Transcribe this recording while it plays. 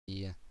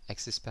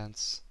axis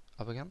bands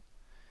up again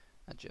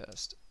and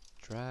just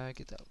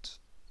drag it out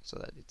so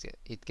that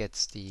it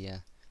gets the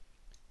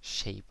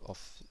shape of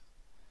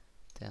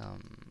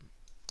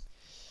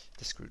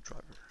the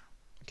screwdriver.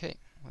 Okay,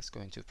 let's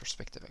go into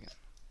perspective again.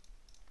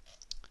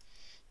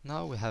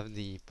 Now we have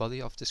the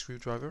body of the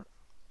screwdriver,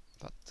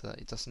 but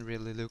it doesn't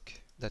really look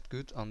that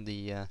good on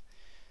the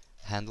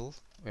handle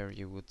where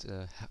you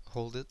would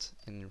hold it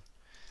in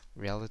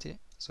reality.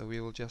 So we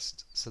will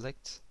just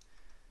select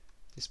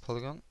this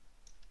polygon,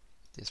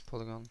 this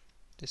polygon,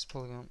 this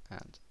polygon,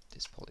 and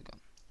this polygon,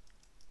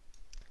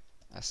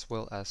 as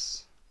well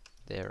as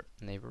their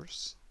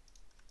neighbors.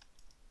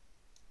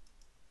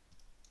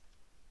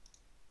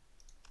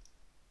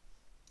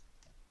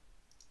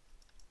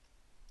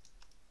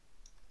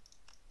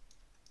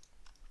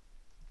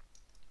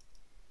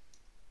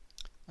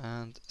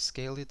 And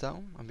scale it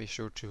down, and be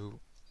sure to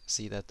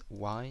see that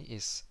Y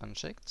is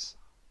unchecked.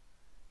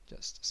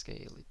 Just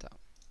scale it down.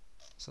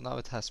 So now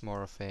it has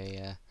more of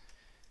a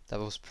that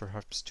was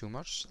perhaps too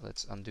much.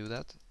 Let's undo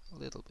that a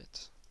little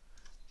bit.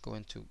 Go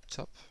into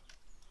top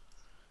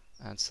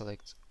and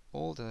select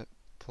all the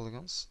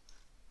polygons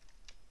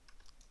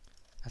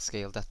and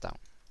scale that down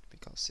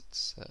because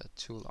it's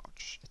too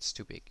large, it's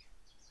too big.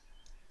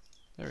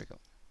 There we go.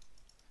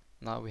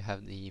 Now we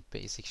have the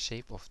basic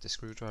shape of the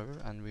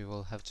screwdriver, and we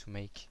will have to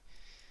make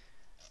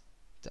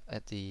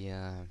the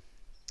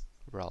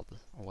rod,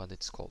 or what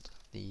it's called,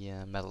 the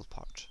metal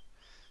part.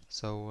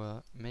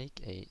 So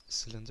make a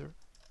cylinder,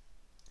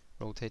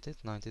 rotate it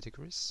 90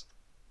 degrees,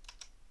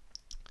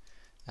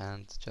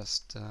 and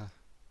just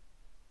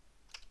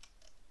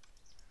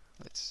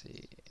let's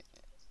see,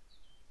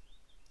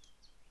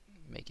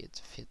 make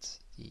it fit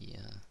the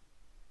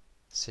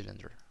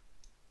cylinder.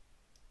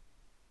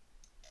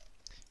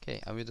 Okay,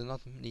 and we do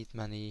not need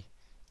many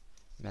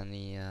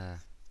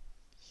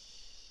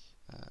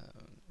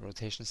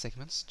rotation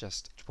segments,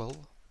 just 12.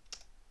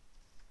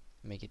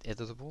 Make it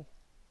editable,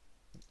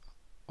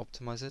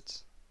 optimize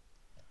it,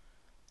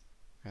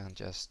 and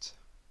just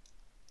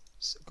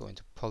go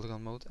into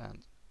polygon mode and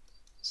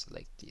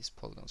select these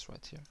polygons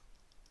right here,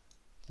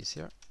 these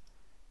here,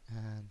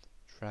 and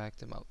drag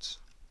them out.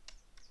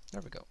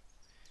 There we go.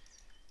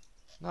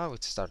 Now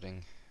it's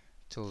starting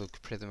to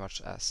look pretty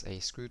much as a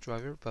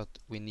screwdriver, but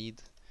we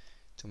need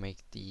to make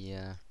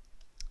the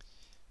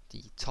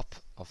top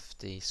of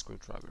the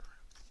screwdriver.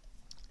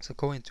 So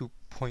go into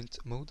point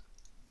mode,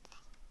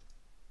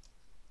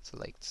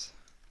 select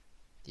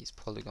these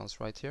polygons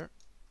right here,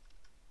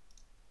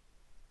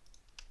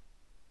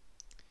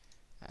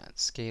 and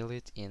scale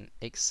it in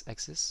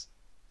x-axis.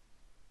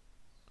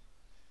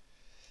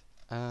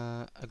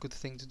 A good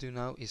thing to do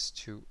now is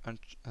to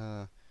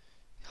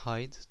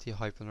hide the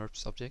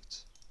Hypernerps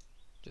object.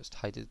 Just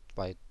hide it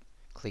by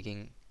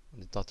clicking on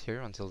the dot here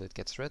until it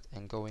gets red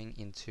and going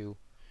into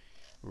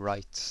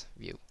right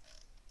view.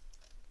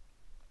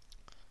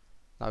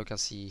 Now you can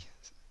see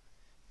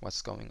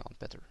what's going on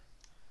better.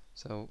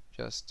 So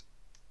just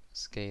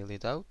scale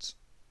it out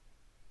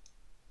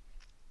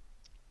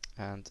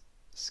and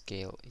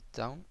scale it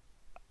down,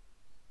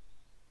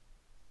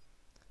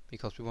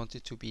 because we want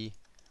it to be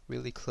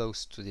really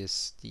close to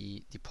this,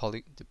 the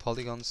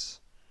polygons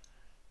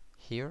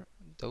here,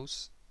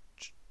 those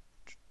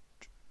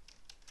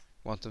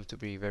want them to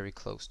be very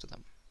close to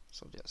them.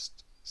 So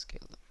just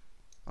scale them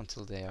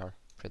until they are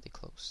pretty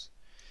close.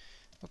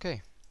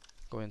 Okay,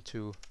 go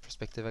into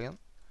perspective again,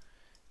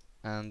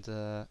 and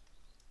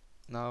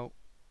now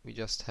we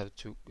just have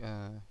to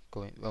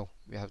go in. Well,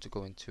 we have to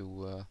go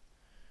into.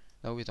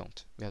 No, we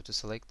don't. We have to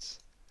select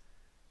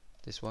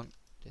this one,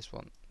 this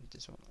one,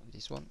 this one, and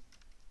this one,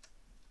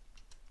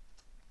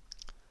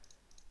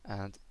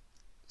 and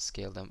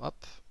scale them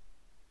up.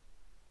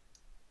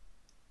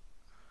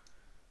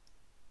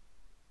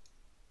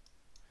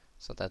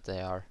 So that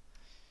they are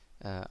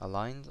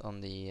aligned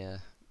on the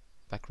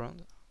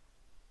background.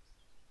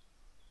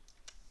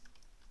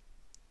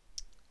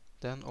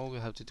 Then all we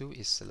have to do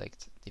is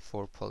select the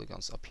 4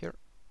 polygons up here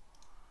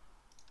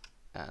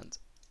and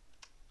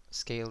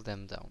scale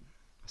them down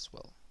as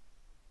well.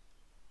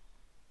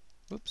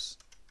 Oops,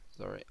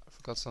 sorry, I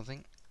forgot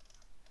something.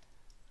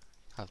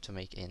 Have to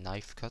make a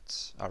knife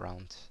cut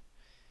around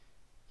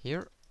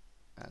here,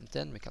 and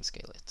then we can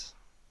scale it.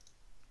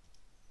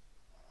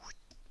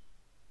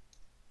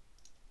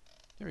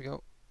 There we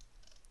go.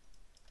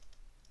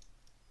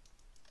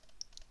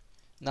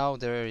 Now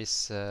there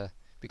is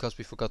because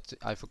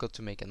I forgot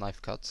to make a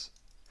knife cut.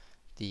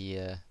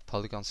 The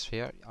polygons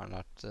here are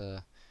not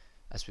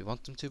as we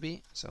want them to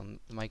be. So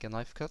make a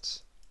knife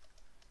cut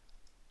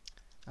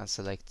and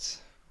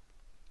select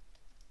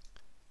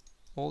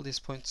all these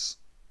points.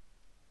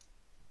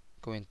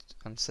 Go in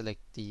and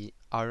select the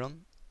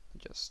iron.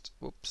 Just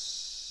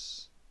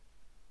whoops.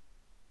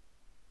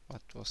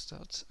 What was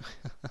that?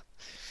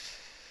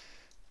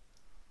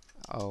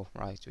 Oh,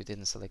 right, we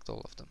didn't select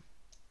all of them.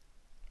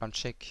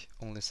 Uncheck,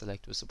 only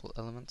select visible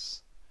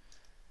elements.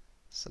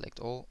 Select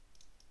all,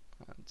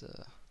 and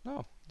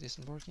no, it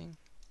isn't working.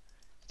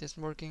 It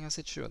isn't working as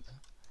it should.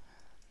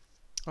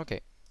 Okay,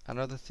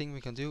 another thing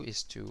we can do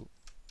is to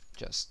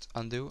just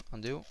undo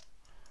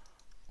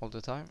all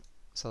the time.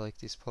 Select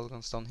these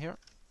polygons down here,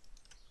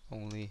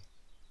 only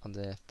on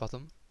the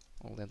bottom,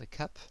 only on the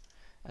cap,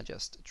 and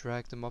just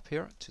drag them up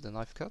here to the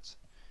knife cut,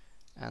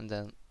 and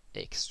then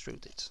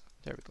extrude it.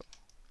 There we go.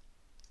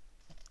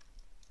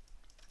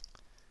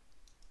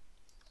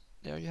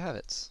 There you have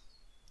it,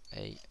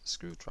 a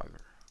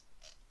screwdriver.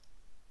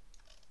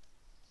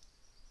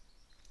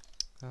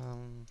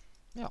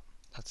 Yeah,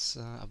 that's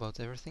about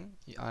everything.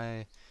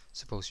 I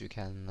suppose you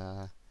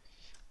can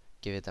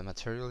give it a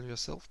material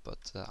yourself,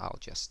 but I'll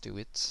just do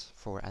it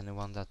for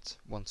anyone that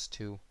wants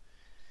to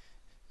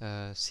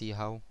see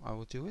how I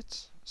will do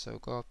it. So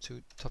go up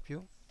to top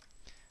view,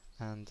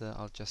 and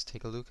I'll just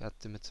take a look at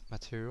the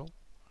material.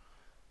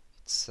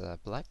 It's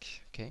black,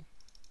 okay.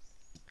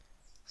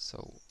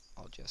 So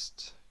I'll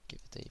just give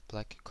it a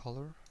black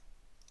color.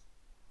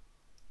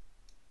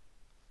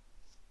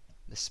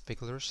 The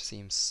spigglers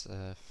seems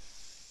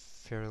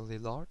fairly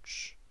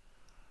large,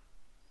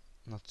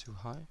 not too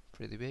high,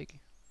 pretty big.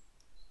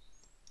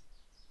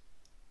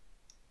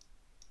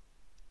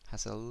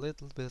 Has a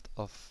little bit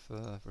of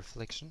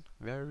reflection,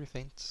 very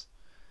faint.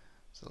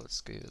 So let's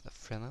give it a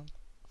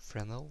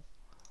Fresnel,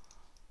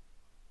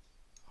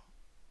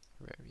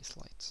 very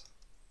slight.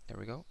 There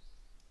we go.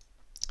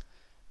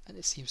 And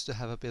it seems to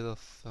have a bit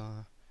of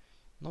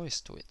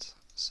noise to it.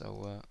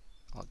 So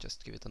I'll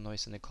just give it a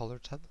noise in the color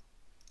tab.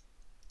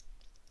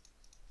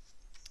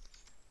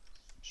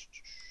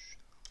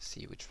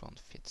 See which one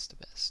fits the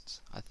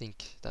best. I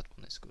think that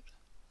one is good.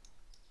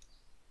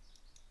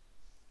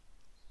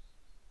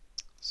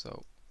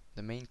 So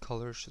the main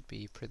color should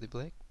be pretty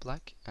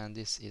black, and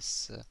this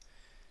is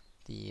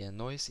the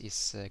noise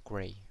is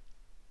gray.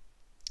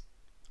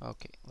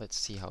 Okay, let's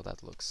see how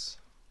that looks.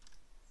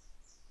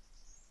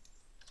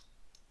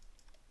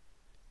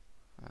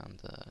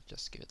 And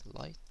just give it a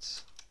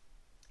light.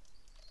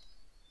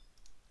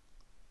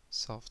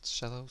 Soft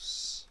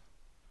shadows.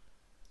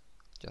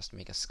 Just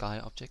make a sky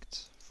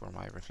object for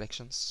my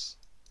reflections.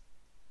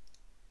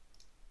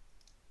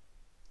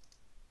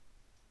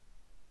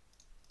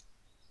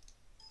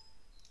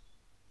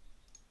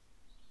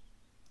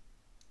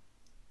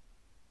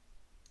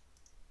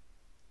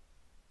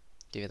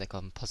 Give it a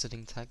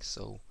compositing tag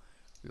so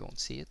we won't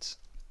see it.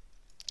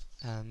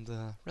 And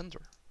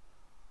render.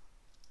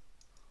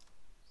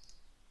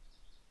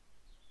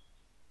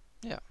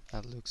 Yeah,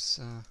 that looks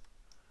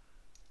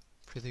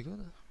pretty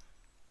good.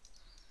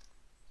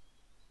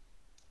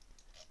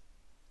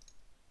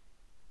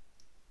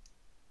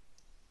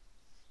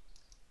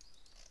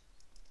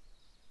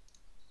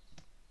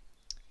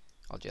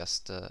 I'll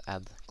just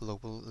add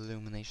global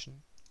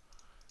illumination.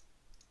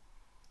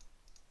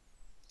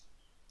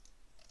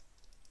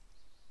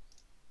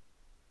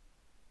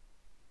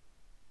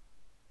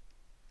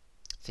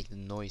 I think the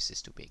noise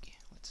is too big.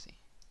 Let's see.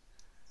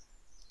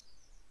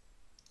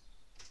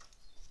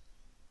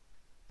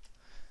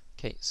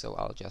 Okay, so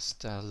I'll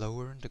just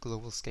lower the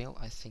global scale.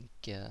 I think,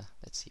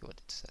 let's see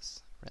what it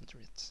says. Render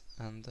it.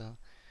 And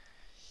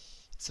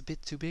it's a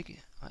bit too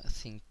big. I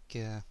think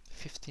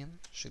 15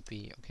 should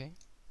be okay.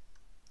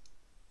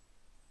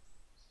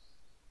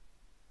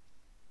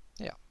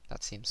 Yeah,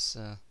 that seems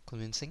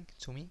convincing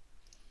to me.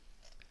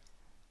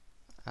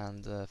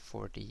 And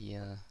for the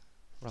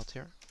rod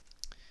here,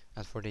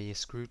 and for the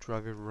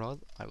screwdriver rod,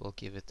 I will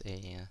give it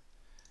a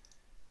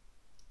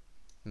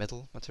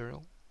metal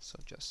material. So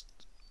just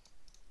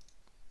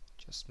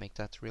make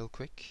that real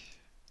quick.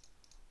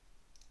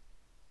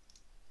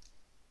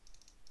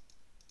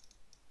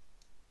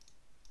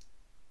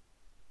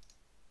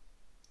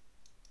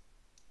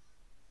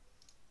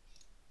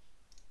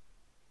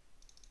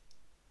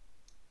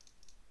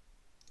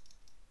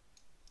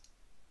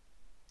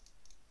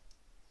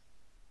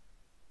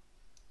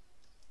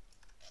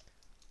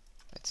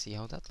 Let's see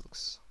how that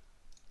looks.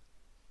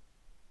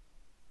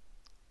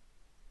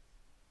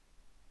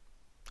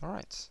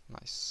 Alright,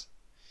 nice.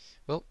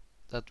 Well,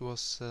 that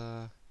was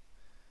the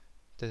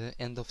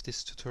end of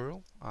this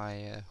tutorial.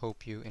 I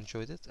hope you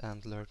enjoyed it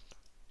and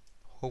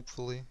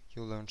hopefully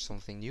you learned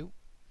something new.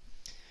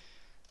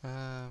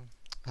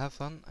 Have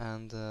fun,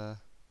 and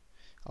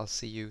I'll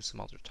see you some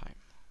other time.